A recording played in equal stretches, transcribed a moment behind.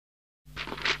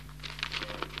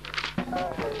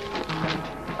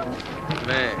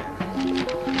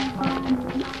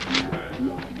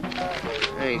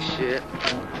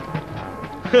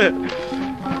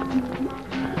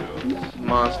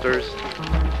Monsters.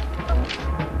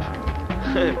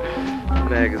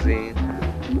 Magazine.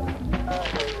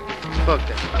 Fuck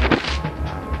that.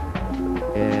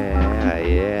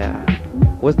 Yeah.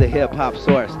 What's the hip hop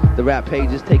source? The rap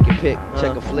pages, take your pick,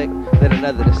 check a flick, then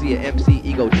another to see an MC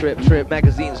ego trip.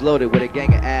 Magazines loaded with a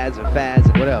gang of ads and fads.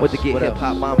 And what else? What to get What hip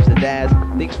hop else? moms and dads.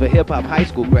 Things for hip hop high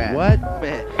school grads. What?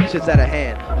 Man, shit's out of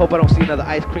hand. Hope I don't see another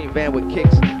ice cream van with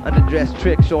kicks, underdressed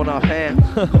tricks showing off hand.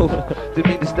 Didn't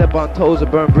mean to step on toes or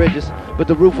burn bridges, but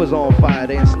the roof was on fire.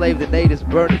 They enslaved the natives,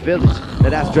 burned the village. Now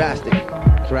that's drastic.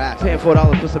 Paying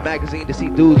 $4 for some magazine to see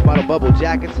dudes model bubble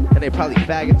jackets, and they probably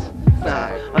faggots.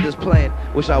 Nah, I'm just playing.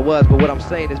 Wish I was, but what I'm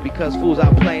saying is because fools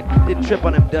out playing didn't trip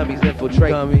on them dummies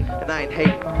infiltrate. And I ain't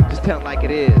hating, just telling like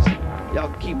it is. Y'all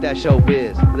can keep that show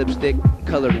biz. Lipstick,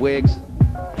 colored wigs,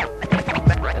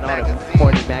 and all them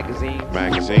corny magazines.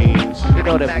 You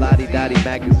know them lottie-dottie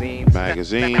magazines.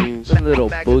 Them little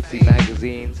bootsy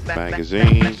magazines.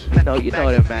 You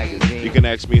know them magazines. You can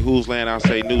ask me whose land, I'll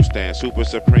say newsstand, super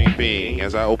supreme being.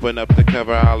 As I open up the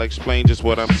cover, I'll explain just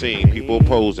what I'm seeing. People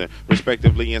posing,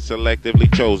 respectively and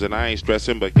selectively chosen. I ain't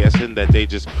stressing, but guessing that they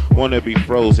just wanna be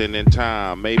frozen in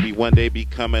time. Maybe one day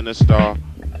becoming a star.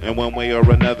 And one way or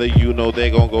another, you know they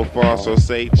gon' go far. So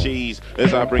say cheese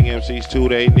as I bring MCs to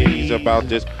their knees about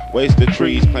this wasted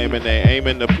trees, claiming they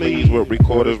aiming to please with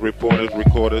recorders, reporters,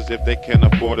 recorders if they can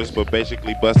afford us, but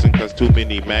basically busting cause too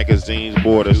many magazines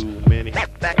board us.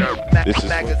 This is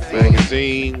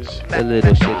magazines. The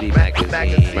little silly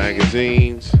magazines.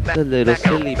 Magazines. The little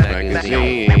silly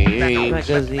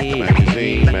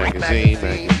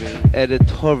magazines.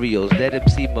 Editorials, let him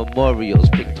see memorials,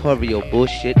 pictorial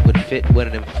bullshit would fit one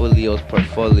of them folios,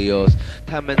 portfolios.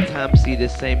 Time and time see the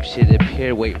same shit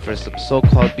appear, waiting for some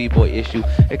so-called b-boy issue.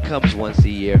 It comes once a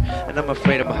year, and I'm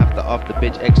afraid I'm gonna have to off the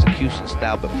bitch execution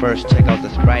style. But first, check out the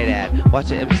Sprite ad.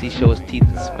 Watch an MC show his teeth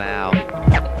and smile.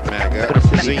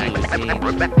 Magazine.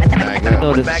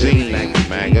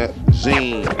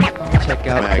 Magazine. Check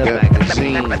out the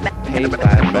magazine. Pay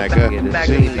 $5 to get a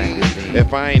silly magazine.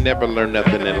 If I ain't never learned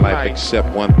nothing in life except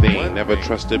one thing, never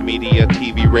trusted media,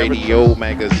 TV, radio,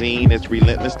 magazine. It's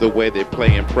relentless the way they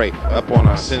play and prey up on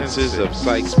our senses of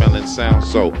sight, smell, and sound.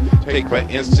 So take for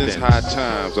instance High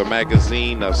Times, a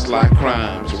magazine of sly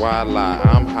crimes. Why lie?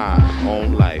 I'm high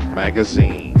on life.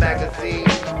 Magazine. Magazine.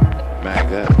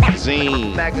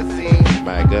 Magazine. Magazine.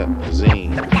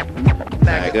 Magazine.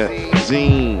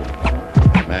 Magazine.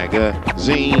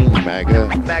 Magazine.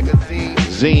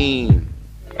 Magazine.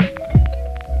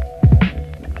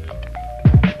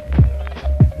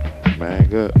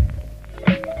 Maga.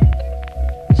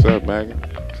 What's up, Maga?